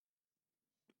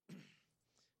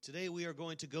Today we are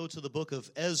going to go to the book of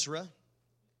Ezra.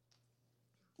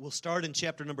 We'll start in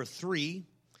chapter number 3.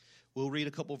 We'll read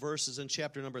a couple verses in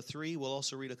chapter number 3. We'll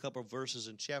also read a couple verses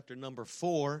in chapter number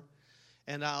 4.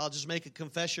 And I'll just make a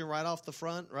confession right off the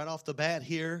front, right off the bat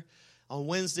here. On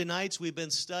Wednesday nights, we've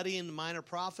been studying the minor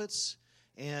prophets.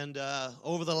 And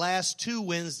over the last 2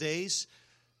 Wednesdays,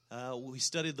 we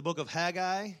studied the book of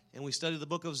Haggai and we studied the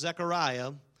book of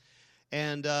Zechariah.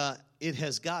 And it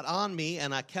has got on me,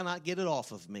 and I cannot get it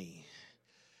off of me.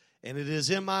 And it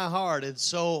is in my heart. And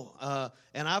so,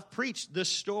 and I've preached this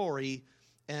story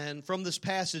and from this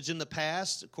passage in the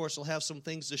past. Of course, I'll have some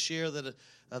things to share that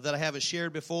I haven't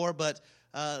shared before, but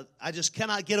I just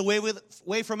cannot get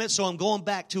away from it, so I'm going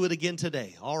back to it again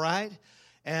today, all right?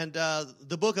 And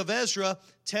the book of Ezra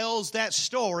tells that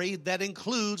story that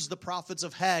includes the prophets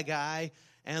of Haggai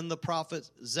and the prophet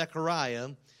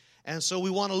Zechariah. And so we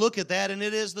want to look at that, and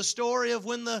it is the story of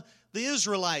when the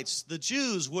Israelites, the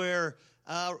Jews, were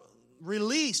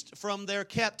released from their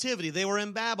captivity. They were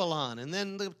in Babylon, and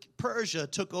then Persia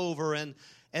took over,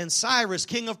 and Cyrus,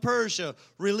 king of Persia,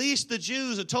 released the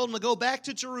Jews and told them to go back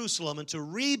to Jerusalem and to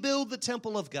rebuild the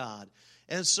temple of God.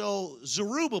 And so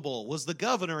Zerubbabel was the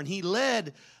governor, and he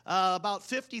led about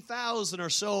 50,000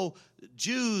 or so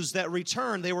Jews that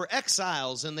returned. They were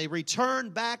exiles, and they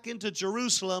returned back into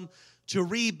Jerusalem to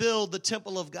rebuild the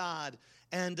temple of God.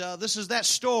 And this is that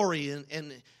story.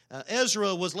 And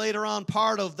Ezra was later on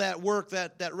part of that work,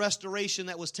 that restoration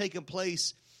that was taking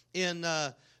place in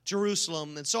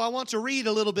Jerusalem. And so I want to read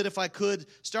a little bit, if I could,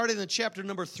 starting in chapter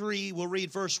number 3. We'll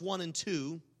read verse 1 and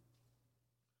 2.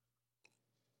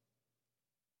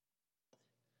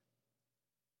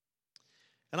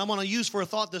 And I'm going to use for a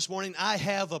thought this morning, I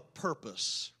have a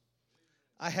purpose.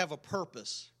 I have a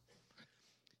purpose.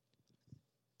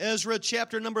 Ezra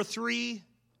chapter number 3,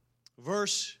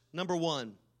 verse number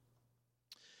 1.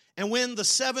 And when the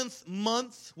 7th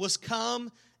month was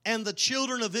come, and the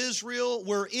children of Israel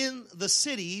were in the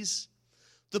cities,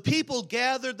 the people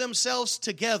gathered themselves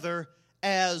together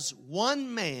as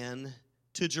one man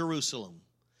to Jerusalem.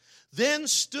 Then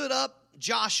stood up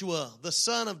Joshua, the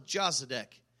son of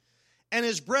Josedek, and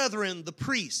his brethren, the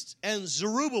priests, and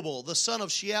Zerubbabel, the son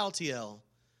of Shealtiel,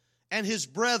 and his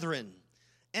brethren,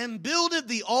 and builded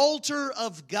the altar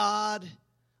of God,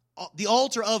 the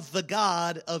altar of the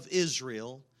God of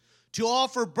Israel, to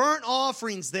offer burnt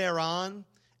offerings thereon,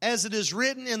 as it is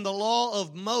written in the law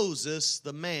of Moses,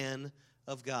 the man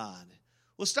of God.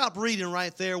 We'll stop reading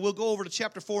right there. We'll go over to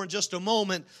chapter 4 in just a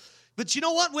moment. But you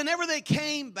know what? Whenever they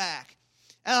came back,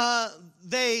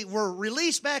 they were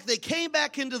released back. They came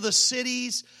back into the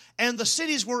cities, and the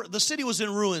city was in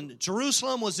ruin.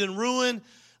 Jerusalem was in ruin.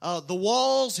 The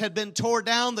walls had been torn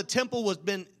down. The temple was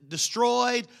been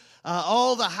destroyed.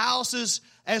 All the houses.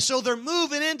 And so they're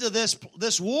moving into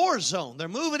this war zone. They're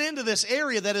moving into this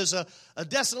area that is a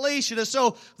desolation. And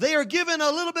so they are given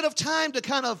a little bit of time to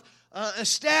kind of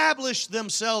establish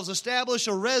themselves, establish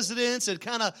a residence, and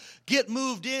kind of get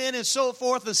moved in and so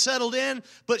forth and settled in.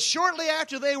 But shortly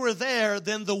after they were there,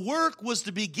 then the work was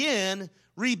to begin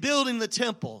rebuilding the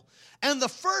temple. And the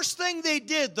first thing they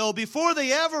did, though, before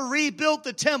they ever rebuilt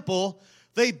the temple,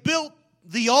 they built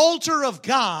the altar of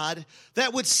God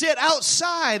that would sit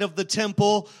outside of the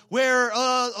temple where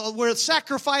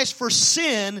sacrifice for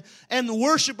sin and the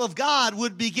worship of God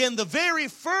would begin. The very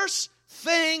first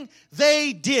thing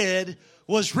they did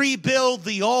was rebuild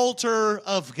the altar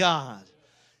of God.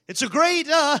 It's a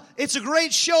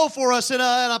great show for us and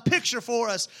a picture for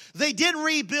us. They didn't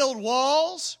rebuild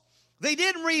walls. They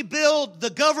didn't rebuild the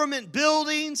government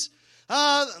buildings.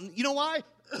 You know why?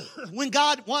 When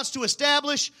God wants to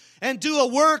establish and do a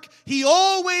work, He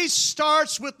always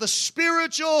starts with the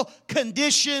spiritual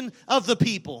condition of the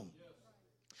people.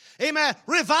 Amen.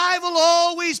 Revival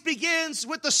always begins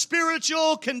with the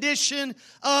spiritual condition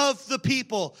of the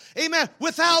people. Amen.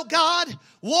 Without God,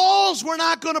 walls were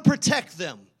not going to protect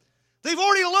them. They've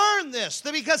already learned this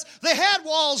because they had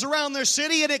walls around their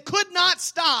city and it could not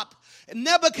stop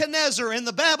Nebuchadnezzar and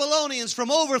the Babylonians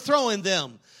from overthrowing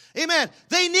them. Amen.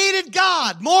 They needed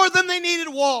God more than they needed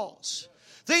walls.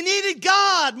 They needed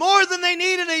God more than they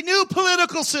needed a new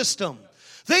political system.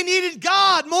 They needed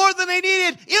God more than they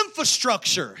needed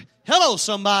infrastructure. Hello,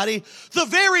 somebody. The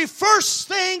very first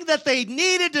thing that they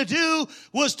needed to do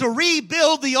was to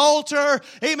rebuild the altar,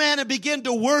 amen, and begin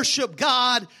to worship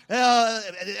God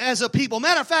as a people.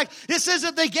 Matter of fact, it says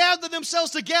that they gathered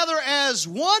themselves together as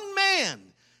one man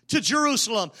to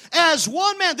Jerusalem. As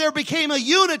one man, there became a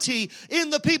unity in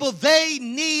the people. They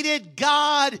needed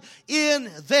God in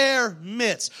their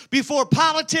midst. Before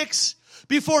politics,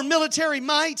 before military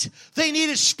might, they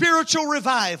needed spiritual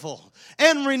revival.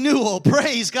 and renewal.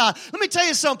 Praise God. Let me tell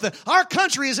you something. Our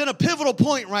country is in a pivotal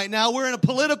point right now. We're in a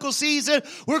political season.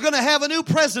 We're going to have a new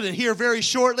president here very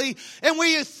shortly. And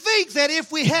we think that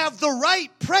if we have the right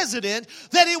president,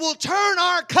 that it will turn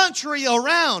our country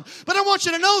around. But I want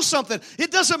you to know something.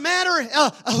 It doesn't matter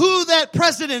who that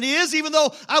president is, even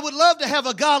though I would love to have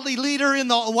a godly leader in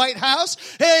the White House.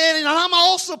 And I'm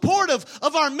all supportive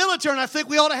of our military, and I think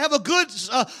we ought to have a good,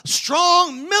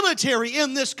 strong military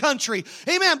in this country.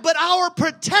 Amen. But our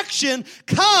protection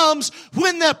comes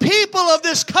when the people of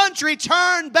this country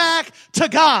turn back to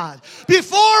God.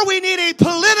 Before we need a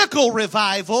political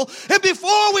revival, and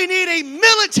before we need a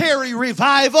military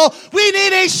revival, we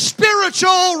need a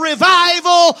spiritual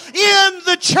revival in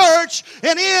the church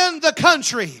and in the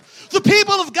country. The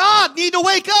people of God need to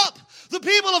wake up. The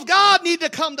people of God need to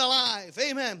come to life.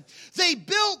 Amen. They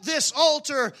built this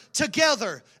altar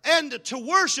together and to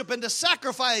worship and to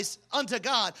sacrifice unto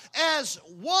God as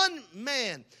one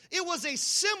man. It was a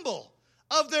symbol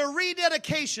of their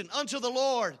rededication unto the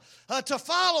Lord, to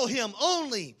follow Him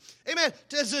only. Amen.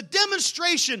 As a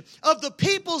demonstration of the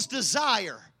people's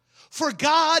desire for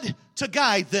God to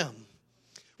guide them.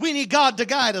 We need God to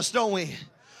guide us, don't we?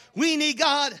 We need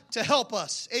God to help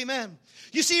us. Amen.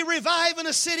 You see, reviving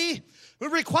a city,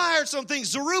 it required some things.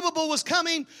 Zerubbabel was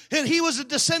coming, and he was a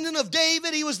descendant of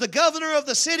David. He was the governor of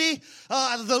the city,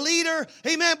 the leader.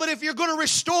 Amen. But if you're going to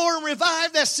restore and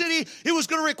revive that city, it was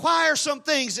going to require some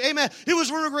things. Amen. It was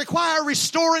going to require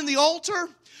restoring the altar,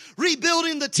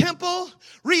 rebuilding the temple,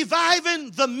 reviving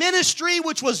the ministry,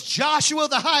 which was Joshua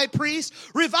the high priest,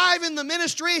 reviving the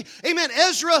ministry. Amen.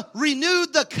 Ezra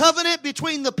renewed the covenant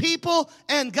between the people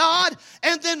and God.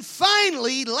 And then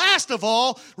finally, last of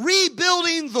all,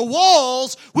 rebuilding the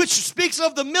walls, which speaks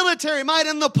of the military might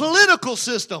and the political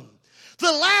system.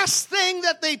 The last thing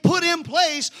that they put in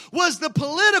place was the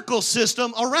political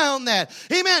system around that.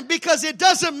 Amen. Because it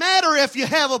doesn't matter if you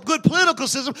have a good political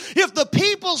system. If the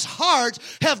people's hearts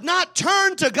have not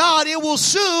turned to God, it will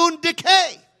soon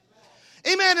decay.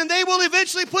 Amen. And they will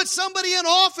eventually put somebody in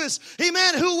office,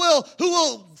 amen, who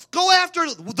will go after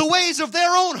the ways of their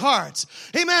own hearts.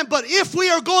 Amen. But if we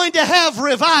are going to have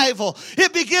revival,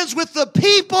 it begins with the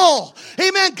people.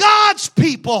 Amen. God's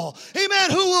people. Amen.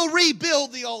 Who will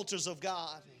rebuild the altars of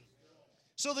God.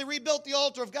 So they rebuilt the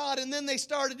altar of God, and then they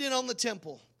started in on the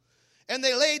temple. And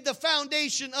they laid the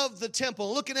foundation of the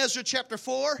temple. Look in Ezra chapter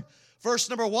 4, verse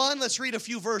number 1. Let's read a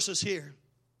few verses here.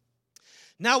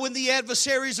 Now when the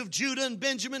adversaries of Judah and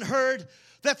Benjamin heard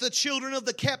that the children of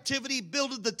the captivity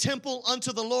builded the temple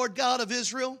unto the Lord God of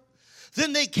Israel,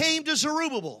 then they came to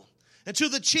Zerubbabel and to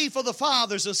the chief of the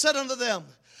fathers and said unto them,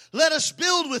 let us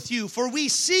build with you, for we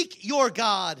seek your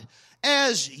God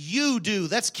as you do.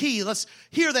 That's key. Let's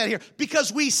hear that here.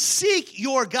 Because we seek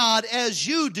your God as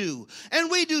you do.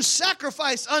 And we do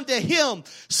sacrifice unto him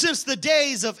since the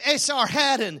days of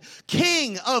Esarhaddon,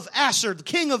 king of Assur,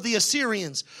 king of the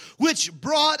Assyrians, which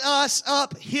brought us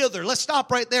up hither. Let's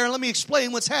stop right there and let me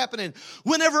explain what's happening.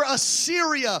 Whenever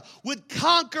Assyria would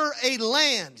conquer a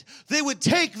land, they would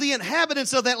take the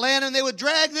inhabitants of that land and they would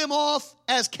drag them off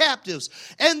as captives.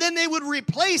 And then they would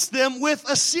replace them with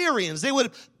Assyrians. They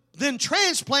would then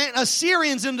transplant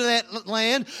Assyrians into that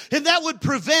land, and that would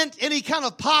prevent any kind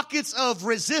of pockets of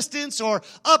resistance or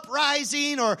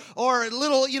uprising or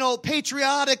little,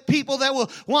 patriotic people that will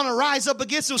want to rise up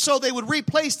against them, so they would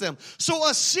replace them. So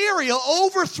Assyria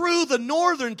overthrew the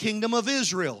northern kingdom of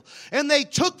Israel, and they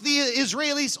took the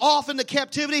Israelis off into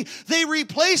captivity. They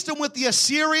replaced them with the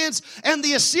Assyrians, and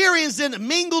the Assyrians then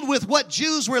mingled with what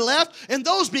Jews were left, and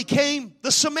those became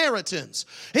the Samaritans.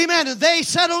 Amen. And they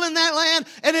settled in that land,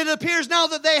 and it appears now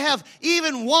that they have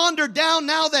even wandered down,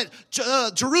 now that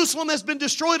Jerusalem has been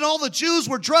destroyed and all the Jews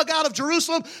were drug out of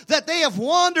Jerusalem, that they have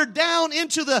wandered down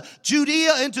into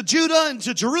Judah,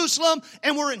 into Jerusalem,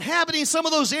 and were inhabiting some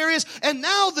of those areas. And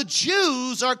now the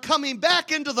Jews are coming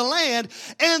back into the land,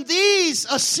 and these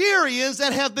Assyrians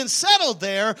that have been settled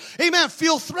there, amen,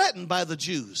 feel threatened by the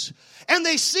Jews. And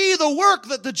they see the work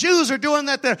that the Jews are doing,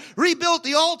 that they rebuilt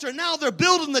the altar. Now they're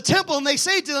building the temple, and they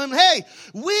say to them, hey,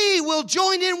 we will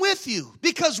join in with you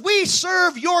because we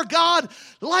serve your God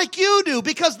like you do.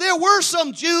 Because there were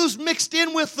some Jews mixed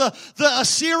in with the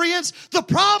Assyrians. The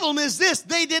problem is this: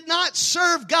 they did not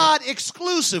serve God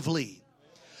exclusively.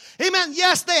 Amen.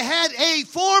 Yes, they had a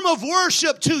form of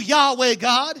worship to Yahweh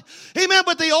God. Amen.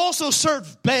 But they also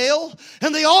served Baal,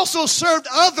 and they also served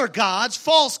other gods,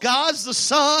 false gods, the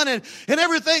sun and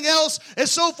everything else and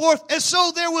so forth. And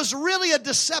so there was really a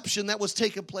deception that was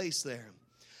taking place there.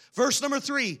 Verse number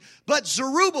 3, but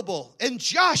Zerubbabel and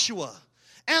Joshua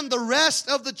and the rest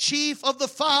of the chief of the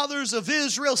fathers of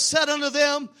Israel said unto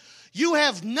them, You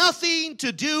have nothing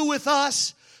to do with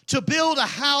us to build a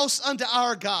house unto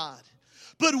our God.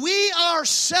 But we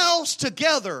ourselves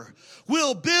together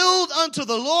will build unto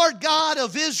the Lord God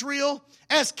of Israel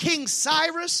as King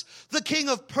Cyrus, the king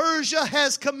of Persia,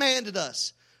 has commanded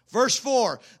us. Verse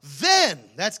 4, then,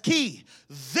 that's key,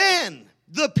 then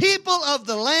the people of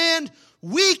the land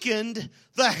weakened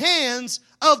the hands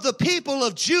of the people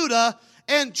of Judah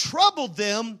and troubled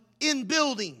them in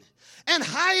building, and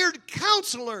hired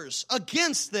counselors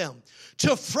against them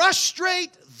to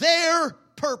frustrate their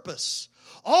purpose.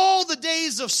 All the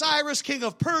days of Cyrus, king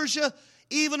of Persia,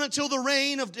 even until the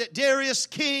reign of Darius,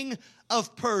 king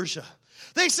of Persia.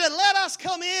 They said, let us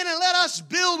come in and let us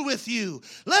build with you.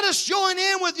 Let us join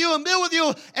in with you and build with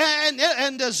you.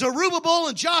 And Zerubbabel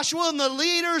and Joshua and the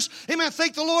leaders, amen,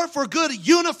 thank the Lord for a good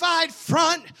unified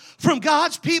front from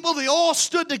God's people. They all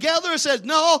stood together and said,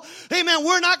 no, amen,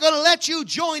 we're not going to let you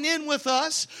join in with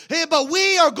us. But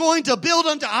we are going to build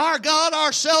unto our God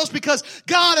ourselves because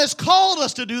God has called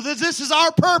us to do this. This is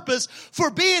our purpose for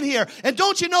being here. And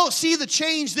don't you know, see the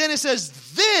change then? It says,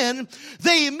 then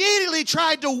they immediately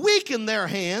tried to weaken their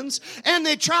hands, and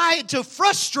they tried to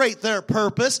frustrate their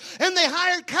purpose, and they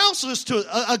hired counselors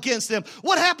against them.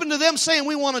 What happened to them saying,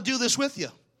 we want to do this with you?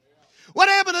 What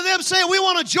happened to them saying, we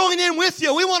want to join in with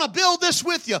you? We want to build this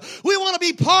with you. We want to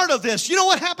be part of this. You know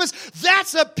what happens?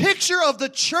 That's a picture of the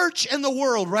church and the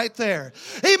world right there.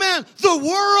 Amen. The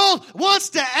world wants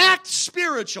to act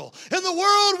spiritual. And the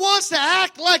world wants to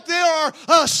act like they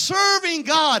are serving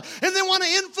God. And they want to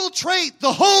infiltrate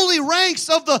the holy ranks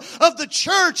of the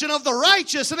church and of the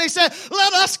righteous. And they said,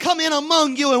 let us come in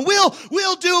among you and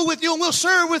we'll do with you and we'll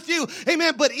serve with you.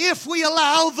 Amen. But if we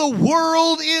allow the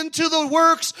world into the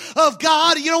works of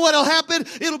God, you know what will happen?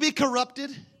 It'll be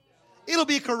corrupted. It'll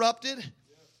be corrupted.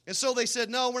 And so they said,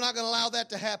 no, we're not going to allow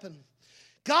that to happen.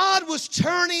 God was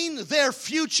turning their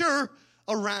future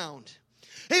around.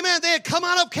 Amen. They had come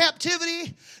out of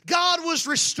captivity. God was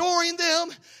restoring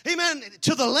them, amen,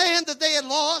 to the land that they had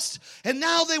lost. And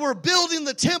now they were building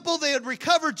the temple. They had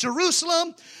recovered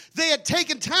Jerusalem. They had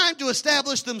taken time to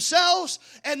establish themselves.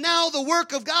 And now the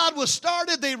work of God was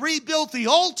started. They rebuilt the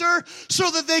altar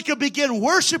so that they could begin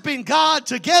worshiping God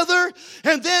together.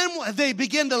 And then they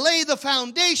began to lay the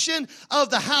foundation of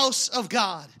the house of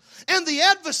God. And the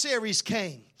adversaries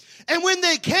came. And when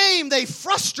they came, they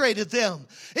frustrated them.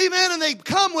 Amen. And they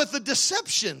come with a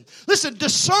deception. Listen,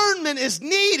 discernment is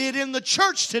needed in the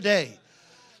church today.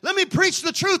 Let me preach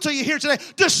the truth to you here today.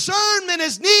 Discernment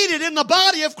is needed in the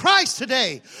body of Christ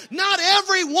today. Not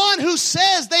everyone who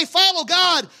says they follow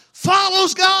God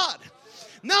follows God.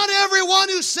 Not everyone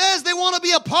who says they want to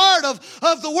be a part of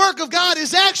the work of God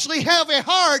is actually have a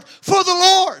heart for the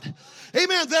Lord.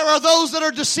 Amen. There are those that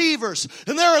are deceivers,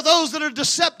 and there are those that are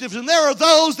deceptive, and there are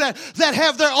those that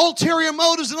have their ulterior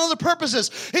motives and other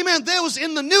purposes. Amen. There was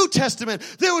in the New Testament,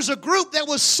 there was a group that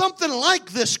was something like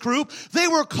this group. They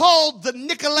were called the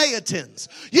Nicolaitans.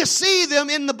 You see them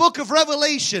in the book of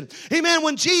Revelation. Amen.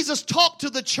 When Jesus talked to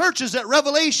the churches at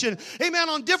Revelation, amen,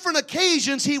 on different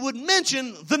occasions, he would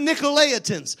mention the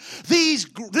Nicolaitans.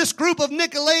 This group of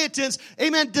Nicolaitans,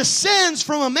 amen, descends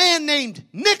from a man named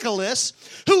Nicholas,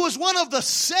 who was one of the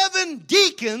 7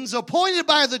 deacons appointed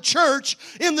by the church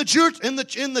in the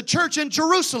church in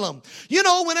Jerusalem. You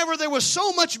know, whenever there was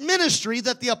so much ministry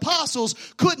that the apostles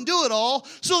couldn't do it all,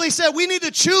 so they said, we need to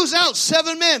choose out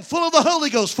 7 men full of the Holy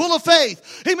Ghost, full of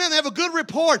faith. Amen. They have a good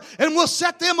report, and we'll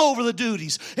set them over the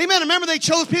duties. Amen. Remember, they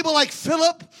chose people like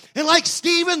Philip and like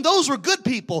Stephen. Those were good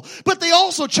people. But they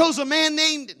also chose a man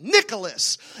named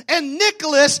Nicholas. And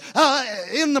Nicholas,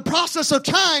 in the process of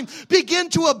time, began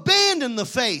to abandon the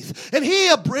faith. And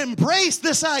he embraced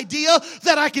this idea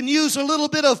that I can use a little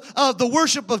bit of the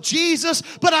worship of Jesus,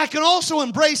 but I can also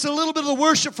embrace a little bit of the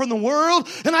worship from the world,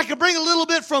 and I can bring a little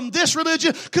bit from this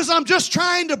religion, because I'm just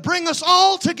trying to bring us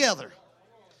all together.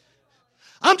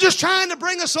 I'm just trying to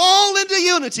bring us all into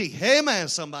unity. Amen,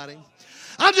 somebody.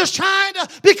 I'm just trying to,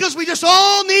 because we just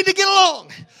all need to get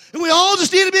along. And we all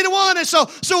just need to be the one. And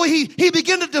so he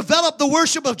began to develop the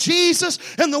worship of Jesus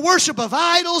and the worship of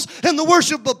idols and the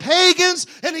worship of pagans.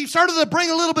 And he started to bring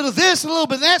a little bit of this and a little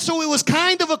bit of that. So it was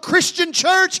kind of a Christian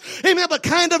church, amen, but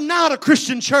kind of not a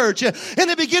Christian church. And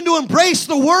it began to embrace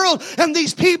the world. And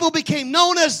these people became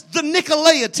known as the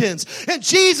Nicolaitans. And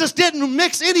Jesus didn't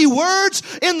mix any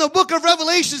words. In the book of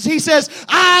Revelations, he says,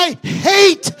 I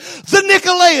hate the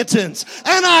Nicolaitans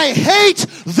and I hate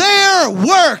their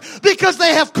work because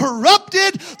they have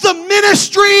corrupted the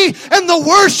ministry and the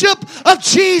worship of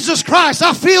Jesus Christ.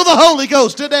 I feel the Holy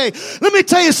Ghost today. Let me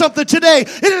tell you something today.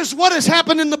 It is what has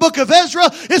happened in the book of Ezra.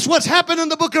 It's what's happened in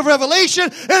the book of Revelation.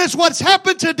 And it's what's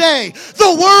happened today.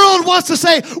 The world wants to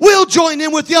say, we'll join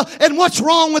in with you. And what's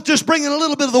wrong with just bringing a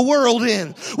little bit of the world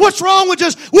in? What's wrong with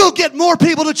we'll get more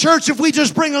people to church if we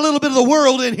just bring a little bit of the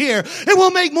world in here. And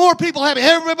we'll make more people happy.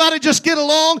 Everybody just get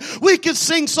along. We can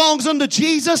sing songs unto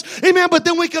Jesus. Amen. But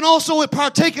then we can also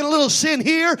partake in a little sin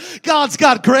here. God's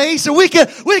got grace. And we can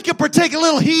partake a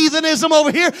little heathenism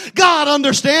over here. God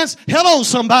understands. Hello,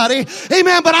 somebody.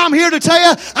 Amen. But I'm here to tell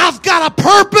you, I've got a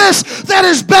purpose that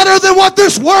is better than what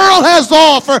this world has to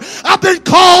offer. I've been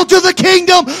called to the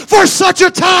kingdom for such a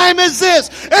time as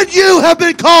this. And you have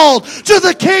been called to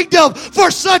the kingdom for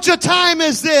such a time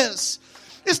as this.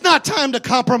 It's not time to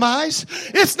compromise.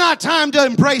 It's not time to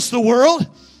embrace the world.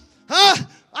 Huh?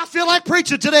 I feel like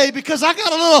preaching today because I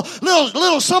got a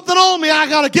little something on me I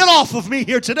got to get off of me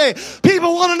here today.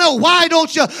 People want to know, why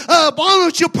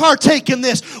don't you partake in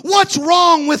this? What's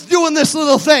wrong with doing this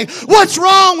little thing? What's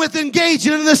wrong with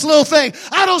engaging in this little thing?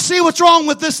 I don't see what's wrong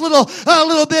with this little bit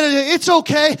of it. It's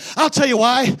okay. I'll tell you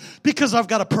why. Because I've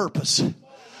got a purpose.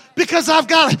 Because I've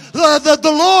got, the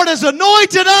Lord has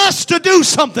anointed us to do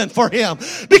something for Him.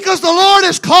 Because the Lord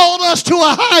has called us to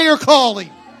a higher calling.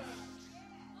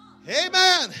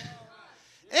 Amen.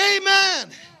 Amen.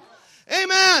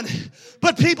 Amen.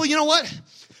 But people, you know what?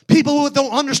 People who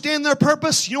don't understand their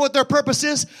purpose, you know what their purpose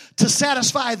is? To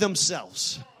satisfy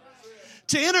themselves.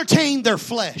 To entertain their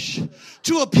flesh.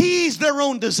 To appease their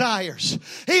own desires.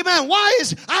 Amen.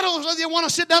 I don't want to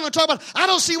sit down and talk about, I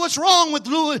don't see what's wrong with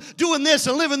doing this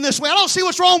and living this way. I don't see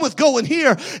what's wrong with going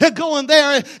here and going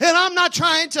there. And I'm not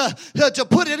trying to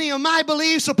put any of my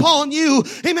beliefs upon you.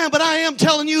 Amen. But I am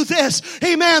telling you this.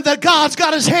 Amen. That God's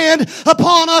got His hand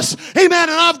upon us. Amen.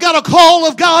 And I've got a call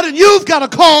of God and you've got a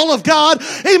call of God.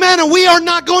 Amen. And we are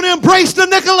not going to embrace the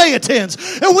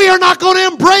Nicolaitans. And we are not going to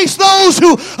embrace those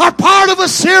who are part of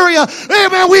Assyria.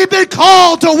 Amen. We've been called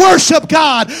to worship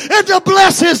God and to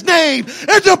bless His name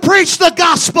and to preach the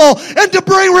gospel and to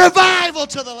bring revival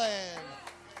to the land.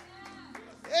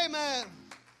 Amen.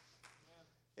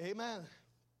 Amen.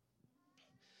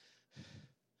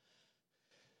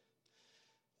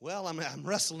 Well, I'm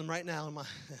wrestling right now in my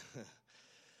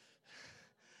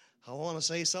I want to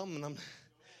say something and I'm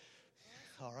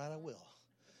all right, I will.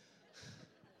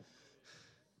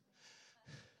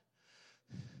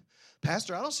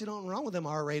 Pastor, I don't see nothing wrong with them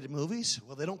R-rated movies.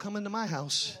 Well, they don't come into my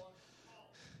house.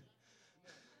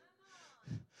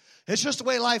 It's just the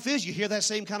way life is. You hear that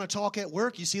same kind of talk at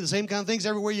work. You see the same kind of things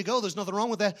everywhere you go. There's nothing wrong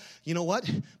with that. You know what?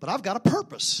 But I've got a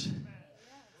purpose.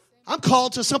 I'm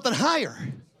called to something higher.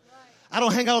 I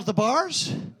don't hang out at the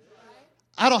bars.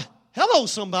 Hello,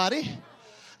 somebody.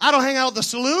 I don't hang out at the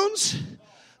saloons.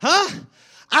 Huh?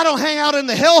 I don't hang out in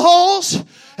the hellholes.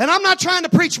 And I'm not trying to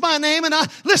preach my name. And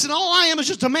listen, all I am is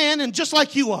just a man and just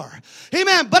like you are.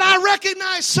 Amen. But I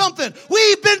recognize something.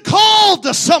 We've been called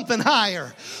to something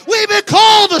higher. We've been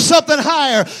called to something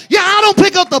higher. Yeah, I don't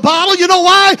pick up the bottle. You know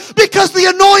why? Because the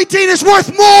anointing is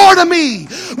worth more to me.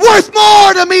 Worth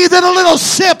more to me than a little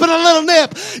sip and a little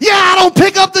nip. Yeah, I don't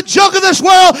pick up the junk of this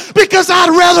world because I'd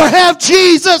rather have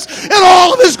Jesus and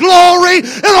all of His glory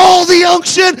and all the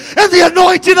unction and the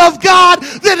anointing of God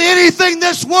than anything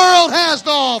this world has to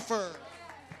offer.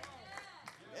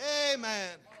 Amen.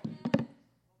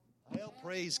 Well,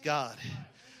 praise God.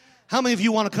 How many of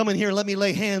you want to come in here and let me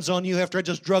lay hands on you after I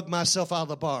just drugged myself out of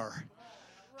the bar?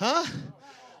 Huh?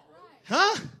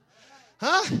 Huh?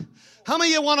 Huh? How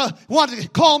many of you want to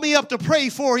call me up to pray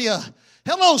for you?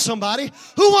 Hello, somebody.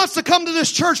 Who wants to come to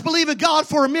this church believing God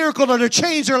for a miracle or to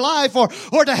change their life or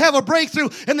to have a breakthrough,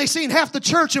 and they've seen half the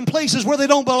church in places where they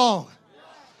don't belong?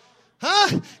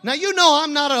 Huh? Now, you know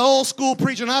I'm not an old school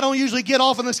preacher, and I don't usually get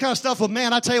off on this kind of stuff, but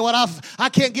man, I tell you what, I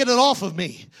can't get it off of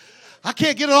me. I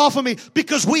can't get it off of me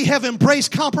because we have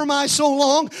embraced compromise so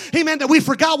long, amen, that we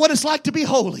forgot what it's like to be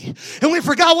holy. And we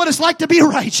forgot what it's like to be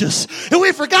righteous. And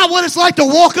we forgot what it's like to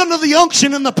walk under the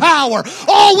unction and the power.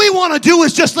 All we want to do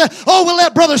is just we'll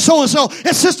let brother so-and-so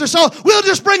and sister so, we'll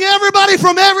just bring everybody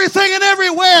from everything and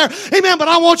everywhere. Amen, but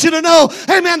I want you to know,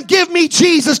 amen, give me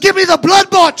Jesus. Give me the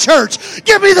blood-bought church.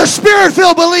 Give me the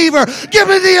spirit-filled believer. Give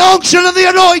me the unction and the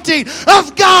anointing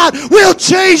of God. We'll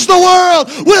change the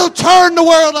world. We'll turn the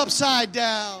world upside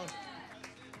down.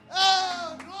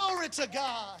 Oh, glory to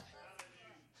God.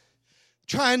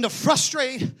 Trying to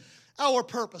frustrate our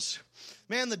purpose.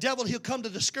 Man, the devil, he'll come to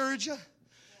discourage you.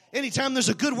 Anytime there's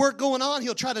a good work going on,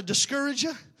 he'll try to discourage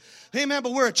you. Amen,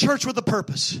 but we're a church with a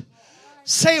purpose.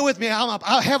 Say it with me.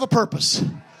 I have a purpose.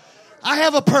 I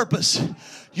have a purpose.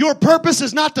 Your purpose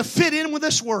is not to fit in with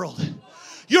this world.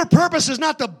 Your purpose is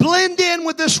not to blend in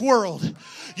with this world.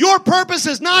 Your purpose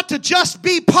is not to just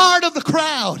be part of the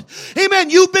crowd. Amen.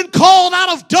 You've been called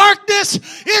out of darkness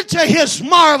into His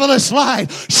marvelous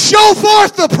light. Show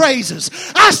forth the praises.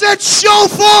 I said, show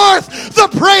forth the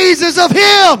praises of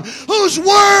Him who's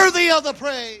worthy of the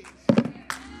praise.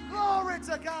 Glory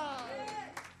to God.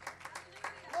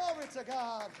 Glory to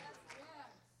God.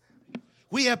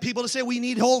 We have people that say we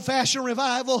need old-fashioned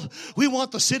revival. We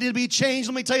want the city to be changed.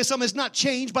 Let me tell you something. It's not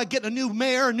changed by getting a new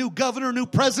mayor, a new governor, a new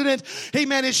president.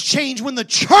 Amen. It's changed when the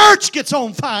church gets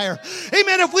on fire.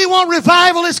 Amen. If we want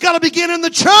revival, it's got to begin in the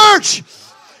church.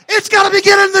 It's got to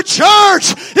begin in the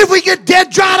church. If we get dead,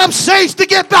 dried up saints to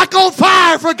get back on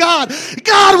fire for God,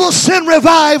 God will send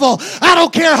revival. I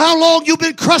don't care how long you've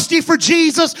been crusty for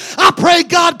Jesus. I pray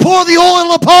God pour the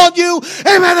oil upon you.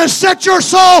 Amen. And set your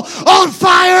soul on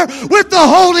fire with the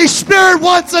Holy Spirit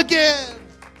once again.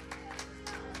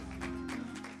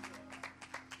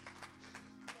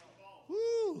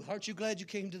 Woo, aren't you glad you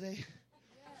came today?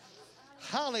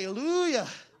 Hallelujah.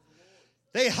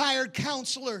 They hired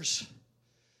counselors.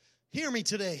 Hear me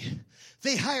today.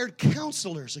 They hired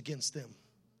counselors against them.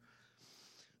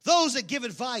 Those that give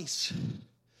advice.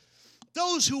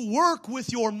 Those who work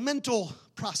with your mental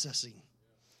processing.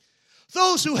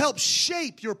 Those who help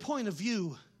shape your point of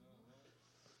view.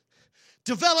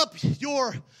 Develop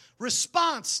your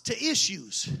response to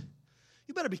issues.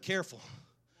 You better be careful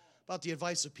about the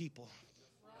advice of people.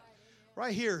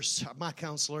 Right here's my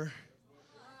counselor.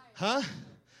 Huh?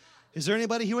 Is there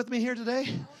anybody here with me here today?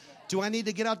 Do I need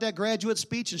to get out that graduate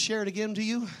speech and share it again to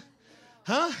you?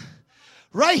 Huh?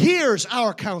 Right here's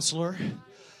our counselor,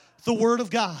 the Word of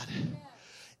God,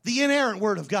 the inerrant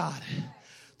Word of God,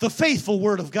 the faithful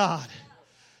Word of God.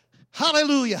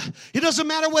 Hallelujah. It doesn't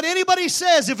matter what anybody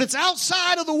says. If it's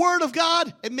outside of the Word of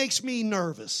God, it makes me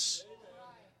nervous.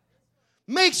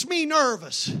 Makes me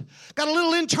nervous. Got a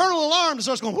little internal alarm that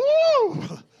starts going,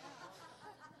 whoo.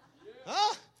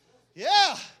 Huh?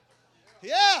 Yeah.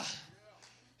 Yeah.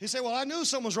 You say, well, I knew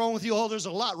something was wrong with you. Oh, there's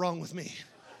a lot wrong with me.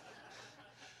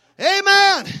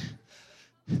 Amen.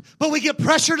 But we get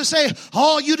pressure to say,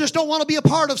 oh, you just don't want to be a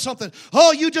part of something.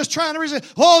 Oh, you just trying to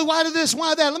resist. Oh, why did this,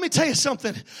 why that? Let me tell you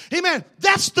something. Amen.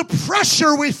 That's the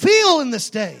pressure we feel in this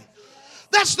day.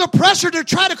 That's the pressure to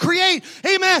try to create,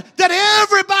 amen, that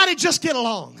everybody just get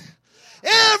along.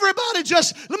 Everybody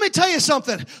just, let me tell you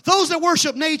something. Those that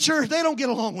worship nature, they don't get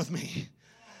along with me.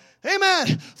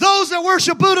 Amen. Those that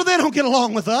worship Buddha, they don't get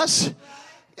along with us.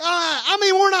 I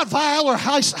mean, we're not vile or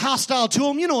hostile to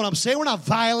them. You know what I'm saying. We're not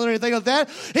vile or anything like that.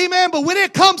 Amen. But when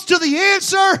it comes to the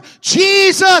answer,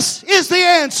 Jesus is the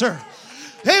answer.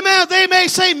 Amen. They may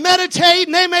say meditate,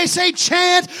 and they may say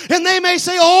chant, and they may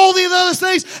say all these other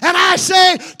things. And I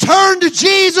say, turn to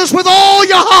Jesus with all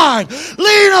your heart.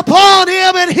 Lean upon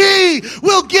Him, and He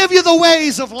will give you the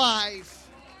ways of life.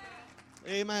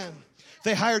 Amen.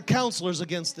 They hired counselors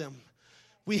against them.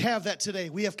 We have that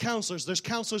today. We have counselors. There's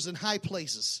counselors in high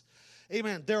places.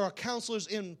 Amen. There are counselors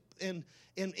in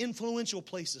influential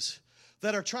places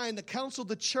that are trying to counsel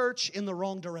the church in the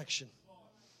wrong direction.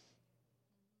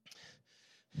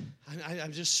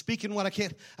 I'm just speaking what I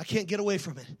can't get away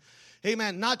from it.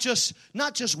 Amen. Not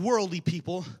just worldly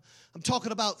people. I'm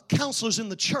talking about counselors in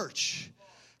the church.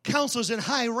 Counselors in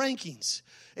high rankings.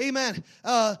 Amen.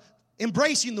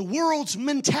 Embracing the world's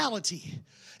mentality.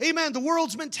 Amen. The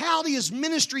world's mentality is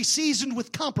ministry seasoned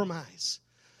with compromise.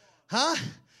 Huh?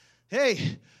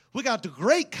 Hey, we got the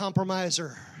great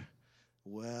compromiser.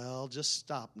 Well, just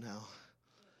stop now.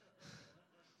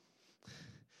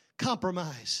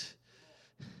 Compromise.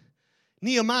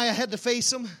 Nehemiah had to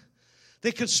face him.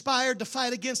 They conspired to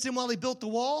fight against him while he built the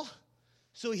wall.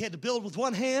 So he had to build with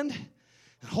one hand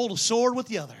and hold a sword with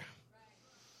the other.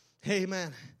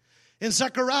 Amen. In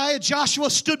Zechariah, Joshua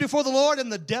stood before the Lord,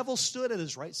 and the devil stood at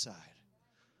his right side.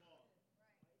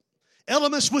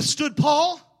 Elymas withstood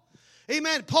Paul.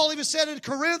 Amen. Paul even said in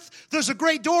Corinth, there's a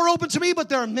great door open to me, but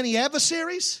there are many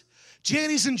adversaries.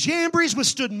 Jannes and Jambres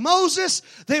withstood Moses.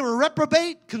 They were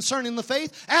reprobate concerning the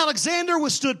faith. Alexander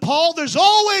withstood Paul. There's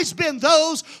always been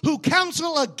those who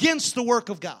counsel against the work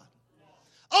of God.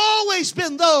 Always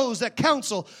been those that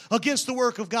counsel against the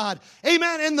work of God.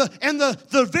 Amen. And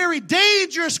the very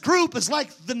dangerous group is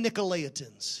like the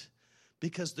Nicolaitans,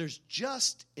 because there's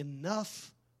just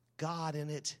enough God in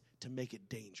it to make it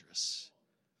dangerous.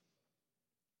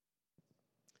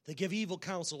 They give evil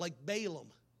counsel, like Balaam,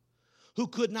 who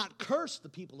could not curse the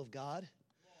people of God.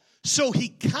 So he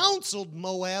counseled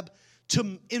Moab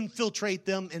to infiltrate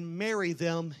them and marry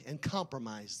them and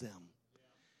compromise them,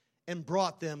 and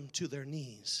brought them to their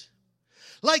knees.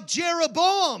 Like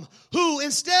Jeroboam, who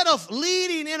instead of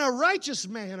leading in a righteous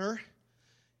manner,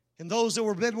 And those that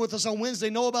were been with us on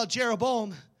Wednesday know about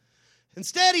Jeroboam.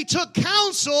 Instead, he took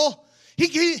counsel. He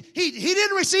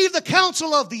didn't receive the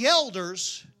counsel of the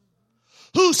elders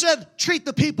who said, treat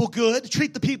the people good,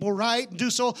 treat the people right, and do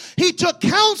so. He took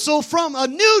counsel from a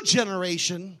new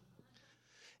generation.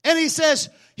 And he says,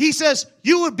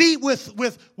 you would beat with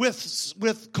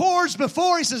cords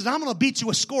before. He says, I'm going to beat you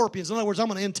with scorpions. In other words, I'm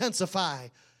going to intensify.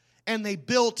 And they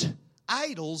built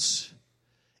idols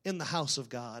in the house of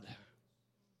God.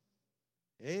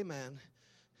 Amen.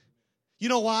 You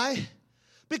know why?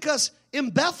 Because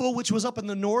in Bethel, which was up in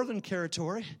the northern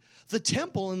territory, the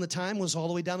temple in the time was all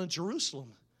the way down in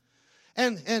Jerusalem.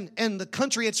 And the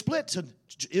country had split to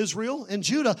Israel and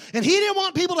Judah. And he didn't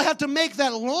want people to have to make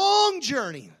that long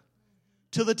journey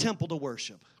to the temple to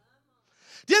worship.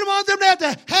 Didn't want them to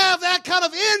have that kind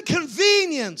of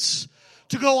inconvenience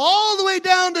to go all the way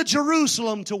down to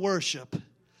Jerusalem to worship.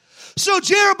 So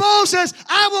Jeroboam says,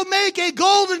 I will make a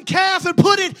golden calf and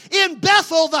put it in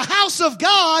Bethel, the house of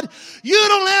God. You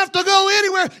don't have to go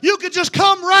anywhere. You can just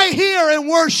come right here and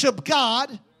worship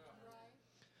God.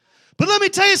 But let me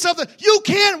tell you something. You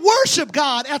can't worship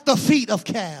God at the feet of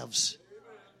calves.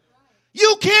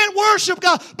 You can't worship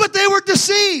God. But they were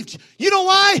deceived. You know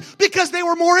why? Because they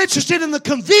were more interested in the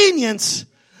convenience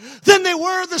than they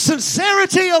were the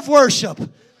sincerity of worship.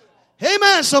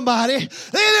 Amen, somebody. They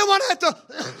didn't want to have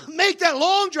to make that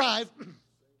long drive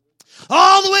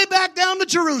all the way back down to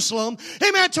Jerusalem,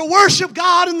 amen, to worship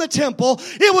God in the temple.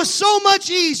 It was so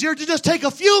much easier to just take a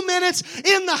few minutes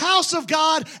in the house of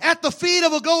God at the feet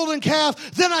of a golden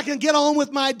calf, then I can get on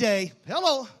with my day.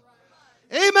 Hello.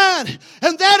 Amen.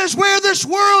 And that is where this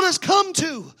world has come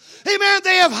to. Amen.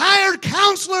 They have hired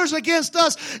counselors against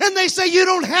us, and they say you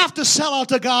don't have to sell out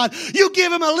to God. You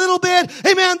give him a little bit,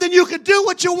 amen, then you can do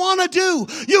what you want to do.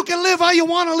 You can live how you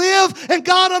want to live, and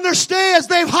God understands.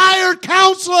 They've hired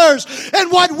counselors,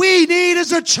 and what we need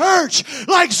is a church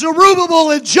like Zerubbabel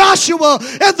and Joshua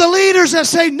and the leaders that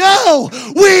say, no,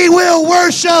 we will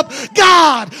worship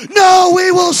God. No,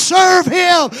 we will serve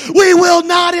him. We will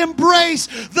not embrace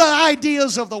the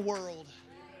ideas of the world.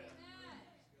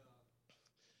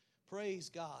 Praise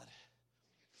God.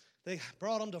 They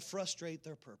brought them to frustrate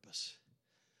their purpose,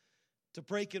 to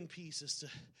break in pieces.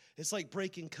 It's like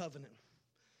breaking covenant.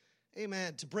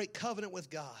 Amen. To break covenant with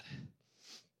God,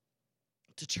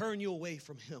 to turn you away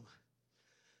from him.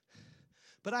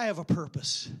 But I have a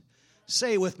purpose.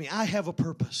 Say it with me. I have a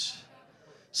purpose.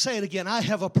 Say it again. I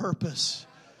have a purpose.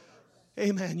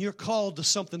 Amen. You're called to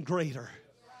something greater.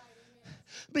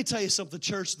 Let me tell you something,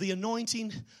 church. The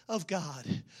anointing of God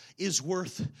is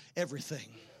worth everything.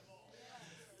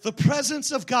 The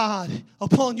presence of God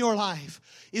upon your life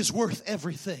is worth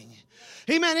everything.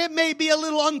 Amen. It may be a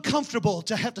little uncomfortable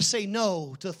to have to say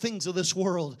no to things of this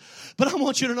world. But I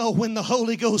want you to know when the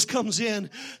Holy Ghost comes in,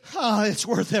 it's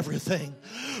worth everything.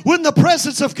 When the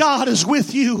presence of God is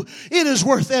with you, it is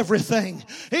worth everything.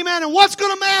 Amen. And what's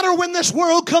going to matter when this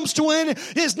world comes to an end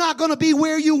is not going to be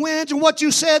where you went and what you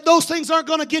said. Those things aren't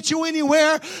going to get you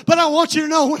anywhere. But I want you to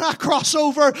know when I cross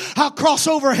over, I'll cross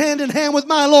over hand in hand with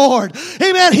my Lord.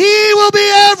 Amen. He will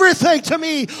be everything to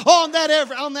me on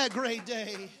that great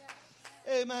day.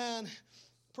 Amen.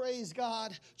 Praise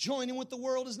God. Joining with the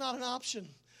world is not an option.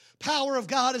 Power of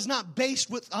God is not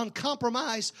based on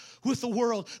compromise with the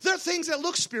world. There are things that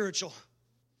look spiritual,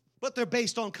 but they're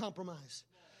based on compromise.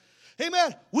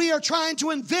 Amen. We are trying to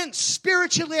invent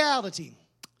spirituality.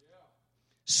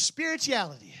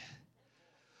 Spirituality.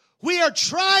 We are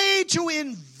trying to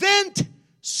invent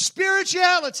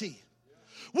spirituality.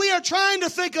 We are trying to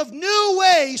think of new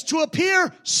ways to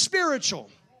appear spiritual.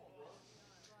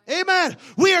 Amen.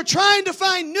 We are trying to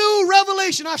find new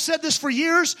revelation. I've said this for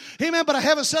years. Amen. But I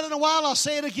haven't said it in a while. I'll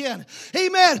say it again.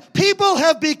 Amen. People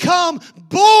have become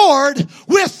bored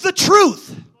with the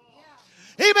truth.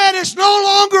 Amen. It's no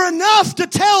longer enough to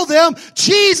tell them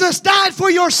Jesus died for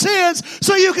your sins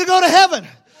so you can go to heaven.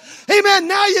 Amen.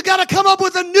 Now you got to come up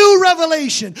with a new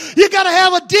revelation. You got to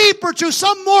have a deeper truth,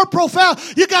 something more profound.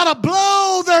 You got to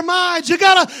blow their minds. You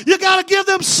got to give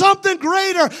them something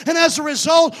greater. And as a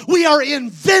result, we are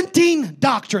inventing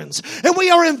doctrines and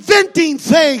we are inventing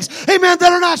things, amen,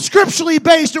 that are not scripturally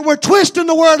based, and we're twisting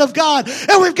the word of God.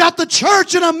 And we've got the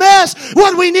church in a mess.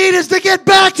 What we need is to get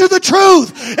back to the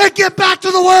truth and get back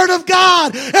to the word of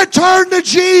God and turn to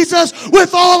Jesus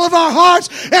with all of our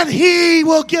hearts, and he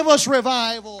will give us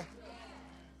revival.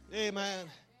 Amen.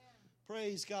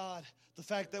 Praise God. The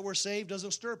fact that we're saved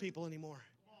doesn't stir people anymore.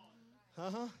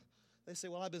 They say,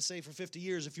 well, I've been saved for 50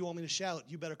 years. If you want me to shout,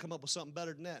 you better come up with something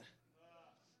better than that.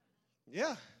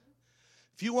 Yeah.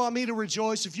 If you want me to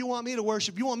rejoice, if you want me to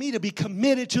worship, you want me to be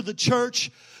committed to the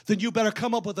church, then you better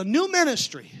come up with a new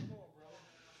ministry.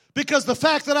 Because the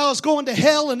fact that I was going to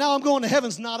hell and now I'm going to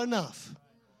heaven's not enough.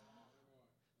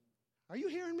 Are you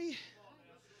hearing me?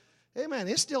 Amen.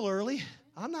 It's still early.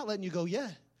 I'm not letting you go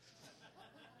yet.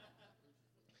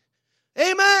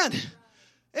 Amen.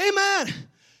 Amen.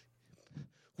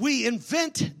 We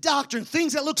invent doctrine,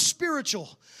 things that look spiritual,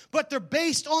 but they're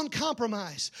based on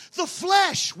compromise. The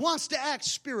flesh wants to act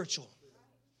spiritual.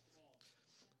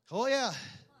 Oh, yeah.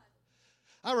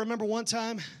 I remember one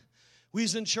time we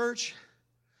was in church,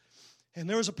 and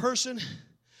there was a person,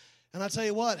 and I tell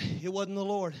you what, it wasn't the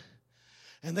Lord.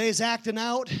 And they was acting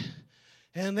out,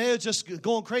 and they were just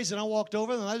going crazy. And I walked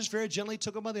over, and I just very gently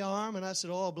took them by the arm, and I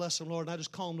said, oh, bless them, Lord. And I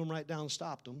just calmed them right down and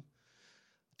stopped them.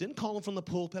 Didn't call them from the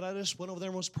pulpit. I just went over there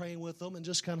and was praying with them and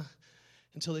just kind of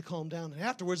until they calmed down. And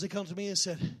afterwards, they come to me and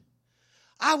said,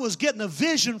 I was getting a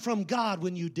vision from God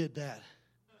when you did that.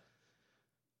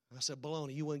 I said,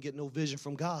 baloney, you wouldn't get no vision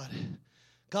from God.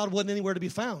 God wasn't anywhere to be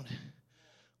found.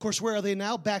 Of course, where are they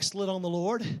now? Backslid on the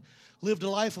Lord. Lived a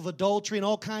life of adultery and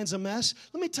all kinds of mess.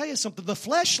 Let me tell you something. The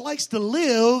flesh likes to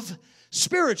live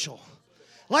spiritual.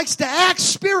 Likes to act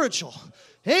spiritual.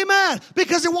 Amen.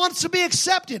 Because it wants to be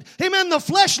accepted. Amen. The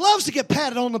flesh loves to get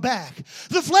patted on the back.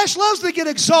 The flesh loves to get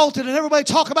exalted and everybody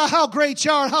talk about how great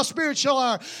you are and how spiritual you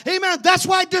are. Amen. That's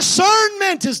why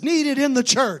discernment is needed in the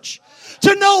church.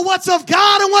 To know what's of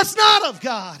God and what's not of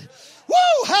God.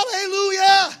 Woo!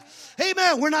 Hallelujah!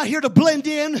 Amen. We're not here to blend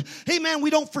in. Amen.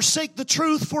 We don't forsake the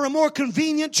truth for a more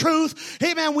convenient truth.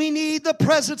 Amen. We need the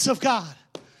presence of God.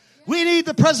 We need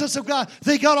the presence of God.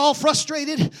 They got all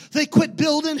frustrated. They quit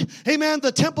building. Amen.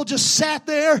 The temple just sat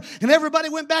there and everybody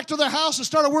went back to their house and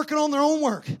started working on their own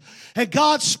work. And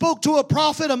God spoke to a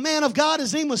prophet, a man of God.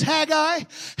 His name was Haggai.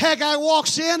 Haggai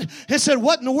walks in and said,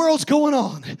 what in the world's going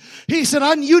on? He said,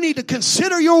 you need to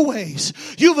consider your ways.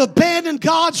 You've abandoned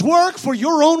God's work for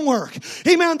your own work.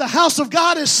 Amen. The house of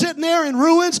God is sitting there in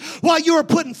ruins while you are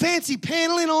putting fancy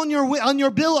paneling on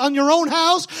your own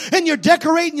house, and you're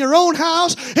decorating your own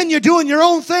house, and you're doing your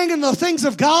own thing, and the things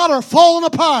of God are falling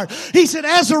apart. He said,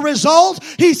 as a result,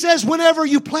 he says, whenever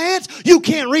you plant, you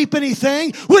can't reap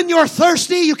anything. When you're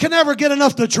thirsty, you can never get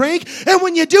enough to drink. And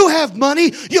when you do have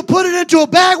money, you put it into a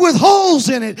bag with holes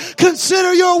in it.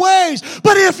 Consider your ways.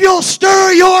 But if you'll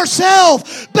stir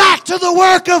yourself back to the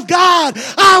work of God,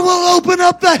 I will open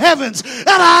up the heavens and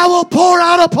I will pour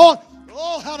out upon,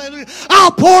 oh, hallelujah,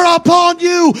 I'll pour upon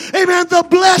you, amen, the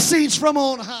blessings from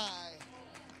on high.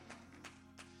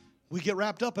 We get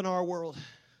wrapped up in our world.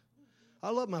 I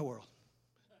love my world.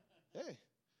 Hey,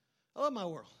 I love my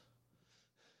world.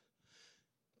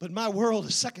 But my world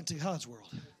is second to God's world.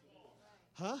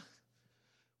 Huh?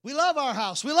 We love our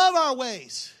house. We love our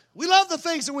ways. We love the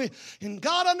things that and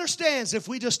God understands if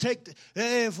we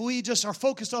just are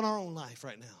focused on our own life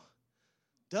right now.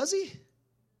 Does He?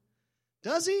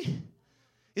 Does He?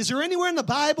 Is there anywhere in the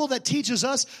Bible that teaches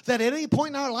us that at any point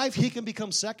in our life He can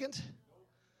become second?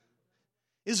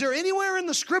 Is there anywhere in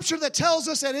the Scripture that tells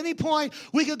us at any point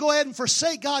we could go ahead and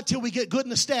forsake God till we get good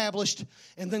and established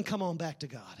and then come on back to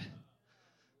God?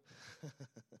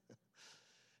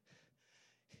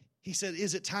 He said,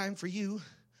 is it time for you?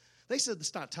 They said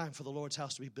it's not time for the Lord's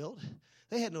house to be built.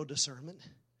 They had no discernment.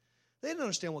 They didn't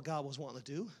understand what God was wanting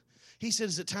to do. He said,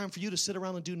 is it time for you to sit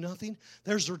around and do nothing?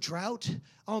 There's a drought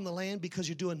on the land because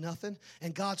you're doing nothing.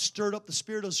 And God stirred up the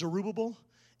spirit of Zerubbabel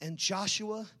and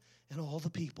Joshua and all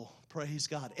the people. Praise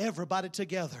God. Everybody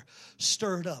together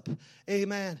stirred up.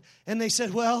 Amen. And they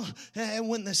said, well, and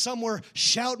when some were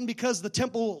shouting because the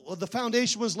temple, the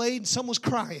foundation was laid, and some was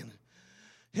crying.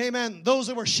 Amen. Those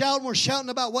that were shouting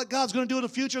about what God's going to do in the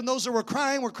future. And those that were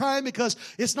crying because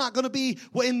it's not going to be,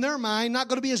 in their mind, not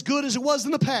going to be as good as it was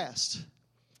in the past.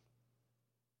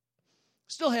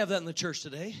 Still have that in the church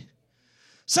today.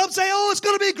 Some say, oh, it's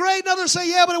going to be great. And others say,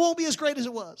 yeah, but it won't be as great as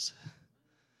it was.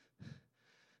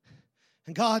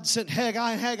 And God sent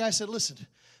Haggai, and Haggai said, listen,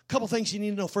 a couple things you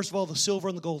need to know. First of all, the silver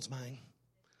and the gold's mine.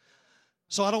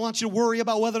 So I don't want you to worry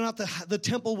about whether or not the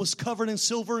temple was covered in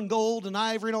silver and gold and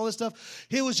ivory and all this stuff.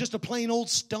 It was just a plain old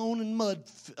stone and mud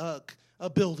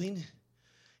building.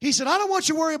 He said, I don't want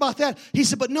you to worry about that. He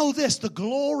said, but know this, the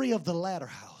glory of the latter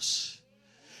house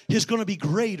is going to be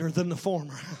greater than the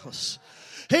former house.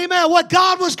 Amen. What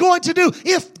God was going to do,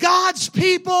 if God's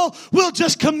people will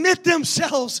just commit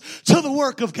themselves to the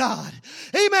work of God.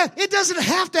 Amen. It doesn't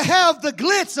have to have the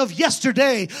glitz of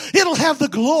yesterday. It'll have the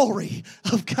glory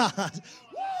of God.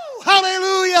 Woo,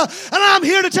 hallelujah. And I'm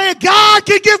here to tell you, God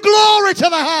can give glory to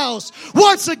the house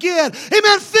once again.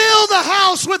 Amen. Fill the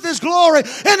house with His glory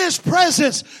and His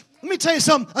presence. Let me tell you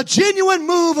something. A genuine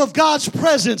move of God's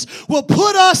presence will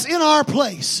put us in our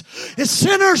place. If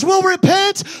sinners will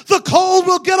repent, the cold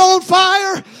will get on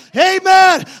fire.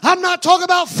 Amen. I'm not talking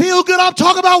about feel good. I'm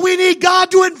talking about we need God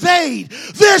to invade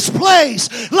this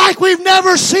place like we've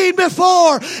never seen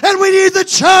before. And we need the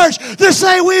church to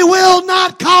say we will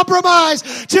not compromise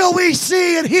till we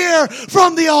see and hear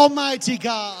from the Almighty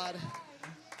God.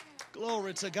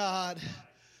 Glory to God.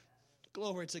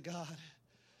 Glory to God.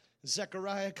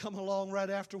 Zechariah come along right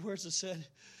afterwards and said,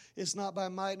 it's not by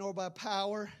might nor by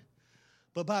power,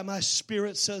 but by my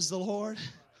Spirit, says the Lord.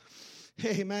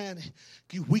 Amen.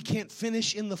 We can't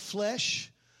finish in the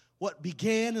flesh what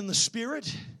began in the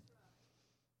Spirit.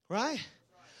 Right?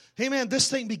 Amen. This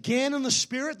thing began in the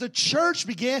Spirit. The church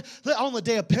began on the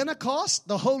day of Pentecost.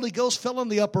 The Holy Ghost fell in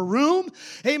the upper room.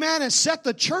 Amen. And set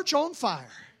the church on fire.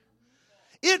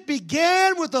 It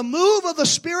began with a move of the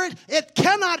Spirit. It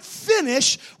cannot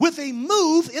finish with a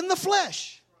move in the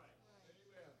flesh.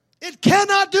 It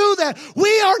cannot do that.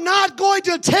 We are not going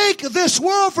to take this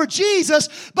world for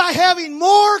Jesus by having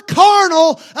more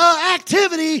carnal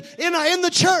activity in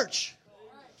the church.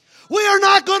 We are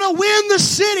not going to win the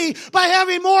city by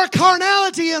having more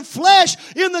carnality and flesh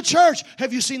in the church.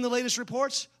 Have you seen the latest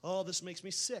reports? Oh, this makes me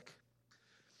sick.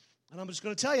 And I'm just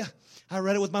going to tell you, I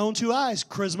read it with my own two eyes.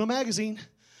 Charisma Magazine.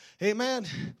 Amen.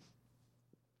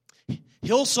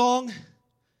 Hillsong.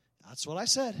 That's what I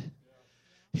said.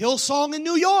 Hillsong in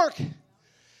New York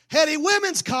had a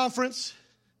women's conference.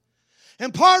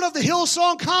 And part of the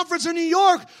Hillsong conference in New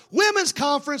York, women's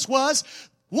conference, was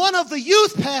one of the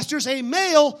youth pastors, a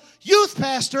male youth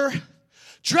pastor,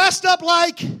 dressed up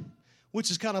like,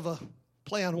 which is kind of a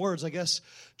play on words, I guess,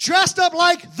 dressed up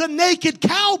like the naked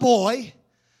cowboy.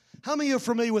 How many of you are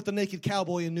familiar with the naked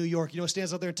cowboy in New York? You know, he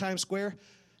stands out there in Times Square.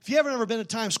 If you haven't ever been to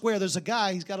Times Square, there's a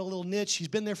guy, he's got a little niche. He's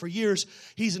been there for years.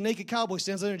 He's a naked cowboy,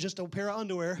 stands there in just a pair of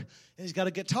underwear. And he's got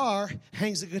a guitar,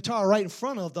 hangs the guitar right in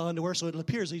front of the underwear so it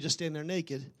appears he's just standing there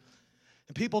naked.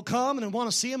 And people come and want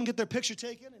to see him and get their picture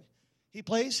taken. And he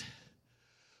plays.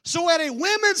 So at a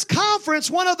women's conference,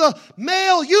 one of the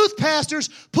male youth pastors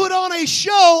put on a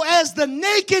show as the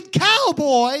naked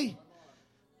cowboy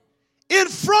in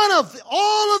front of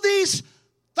all of these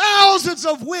thousands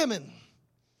of women.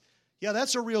 Yeah,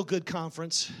 that's a real good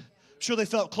conference. I'm sure they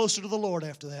felt closer to the Lord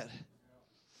after that.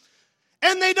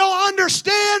 And they don't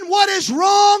understand what is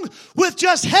wrong with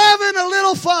just having a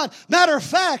little fun. Matter of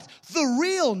fact, the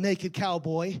real naked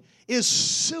cowboy is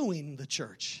suing the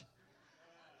church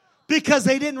because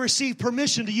they didn't receive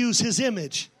permission to use his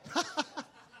image.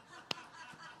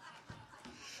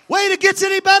 Wait, it gets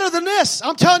any better than this.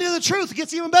 I'm telling you the truth. It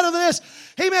gets even better than this.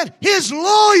 Amen. His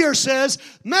lawyer says,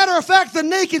 matter of fact, the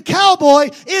naked cowboy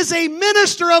is a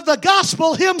minister of the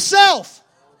gospel himself.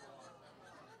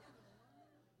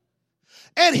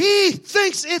 And he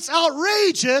thinks it's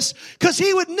outrageous because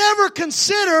he would never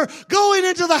consider going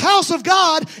into the house of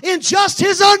God in just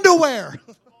his underwear.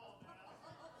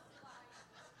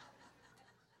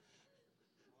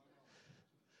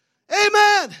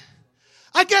 Amen.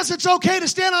 I guess it's okay to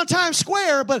stand on Times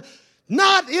Square, but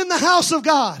not in the house of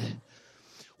God.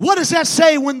 What does that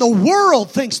say when the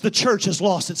world thinks the church has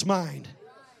lost its mind?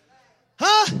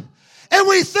 Huh? And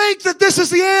we think that this is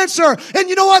the answer. And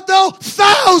you know what though?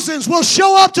 Thousands will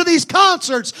show up to these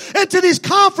concerts and to these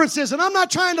conferences. And I'm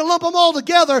not trying to lump them all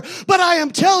together, but I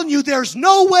am telling you there's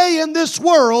no way in this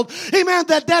world, amen,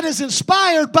 that is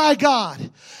inspired by God.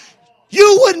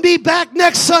 You wouldn't be back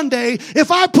next Sunday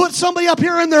if I put somebody up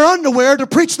here in their underwear to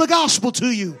preach the gospel to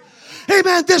you.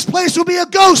 Amen. This place will be a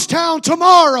ghost town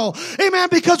tomorrow. Amen.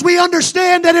 Because we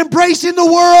understand that embracing the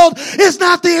world is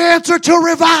not the answer to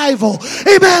revival.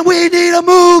 Amen. We need a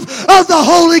move of the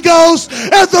Holy Ghost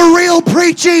and the real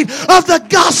preaching of the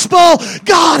gospel.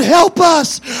 God help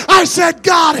us. I said,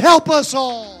 God help us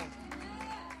all.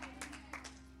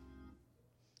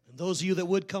 And those of you that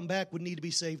would come back would need to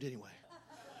be saved anyway.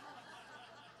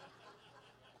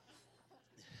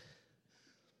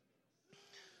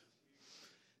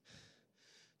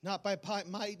 Not by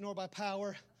might nor by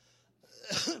power,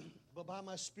 but by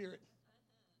my Spirit.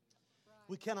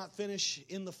 We cannot finish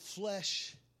in the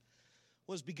flesh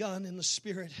what was begun in the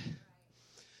Spirit.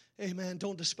 Amen.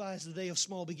 Don't despise the day of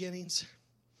small beginnings.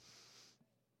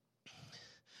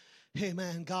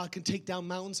 Amen. God can take down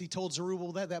mountains. He told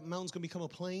Zerubbabel that mountain's going to become a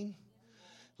plain.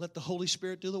 Let the Holy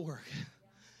Spirit do the work.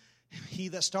 He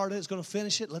that started is going to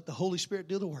finish it. Let the Holy Spirit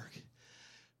do the work.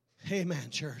 Amen,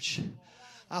 church.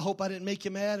 I hope I didn't make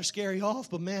you mad or scare you off,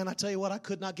 but man, I tell you what, I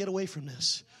could not get away from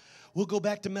this. We'll go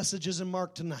back to messages in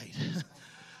Mark tonight.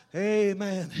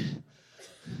 Amen.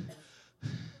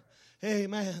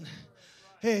 Amen.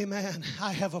 Amen.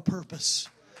 I have a purpose.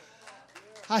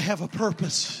 I have a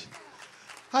purpose.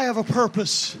 I have a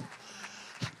purpose.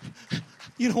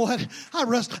 You know what?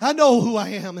 I know who I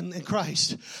am in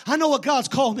Christ. I know what God's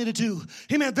called me to do.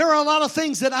 Amen. There are a lot of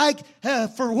things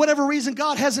that for whatever reason,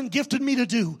 God hasn't gifted me to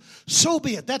do. So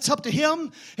be it. That's up to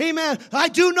Him. Amen. I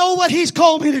do know what He's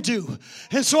called me to do.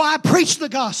 And so I preach the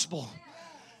gospel.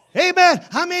 Amen.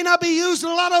 I may not be used in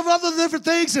a lot of other different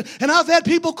things, and I've had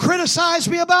people criticize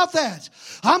me about that.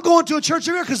 I'm going to a church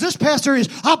here because this pastor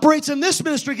operates in this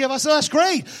ministry gift. I said, that's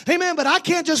great. Amen. But I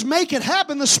can't just make it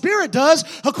happen. The Spirit does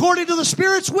according to the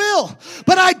Spirit's will.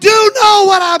 But I do know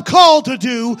what I'm called to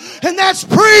do, and that's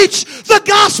preach the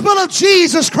gospel of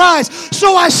Jesus Christ.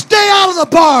 So I stay out of the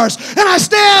bars, and I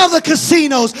stay out of the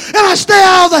casinos, and I stay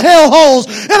out of the hellholes,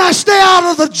 and I stay out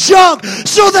of the junk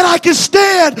so that I can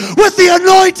stand with the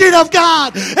anointing of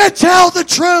God and tell the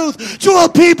truth to a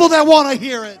people that want to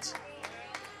hear it.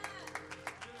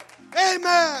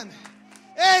 Amen.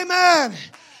 Amen.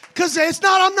 Because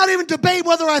I'm not even debating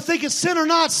whether I think it's sin or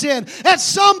not sin. At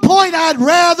some point, I'd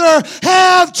rather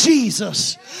have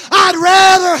Jesus. I'd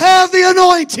rather have the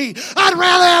anointing. I'd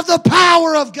rather have the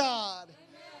power of God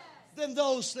than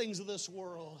those things of this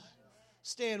world.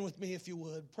 Stand with me if you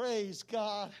would. Praise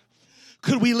God.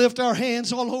 Could we lift our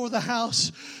hands all over the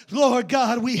house? Lord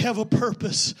God, we have a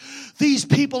purpose. These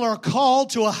people are called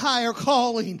to a higher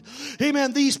calling.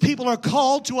 Amen. These people are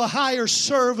called to a higher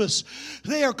service.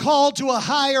 They are called to a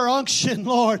higher unction,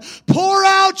 Lord. Pour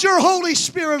out your Holy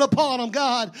Spirit upon them,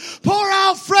 God. Pour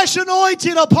out fresh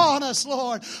anointing upon us,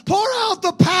 Lord. Pour out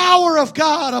the power of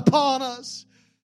God upon us.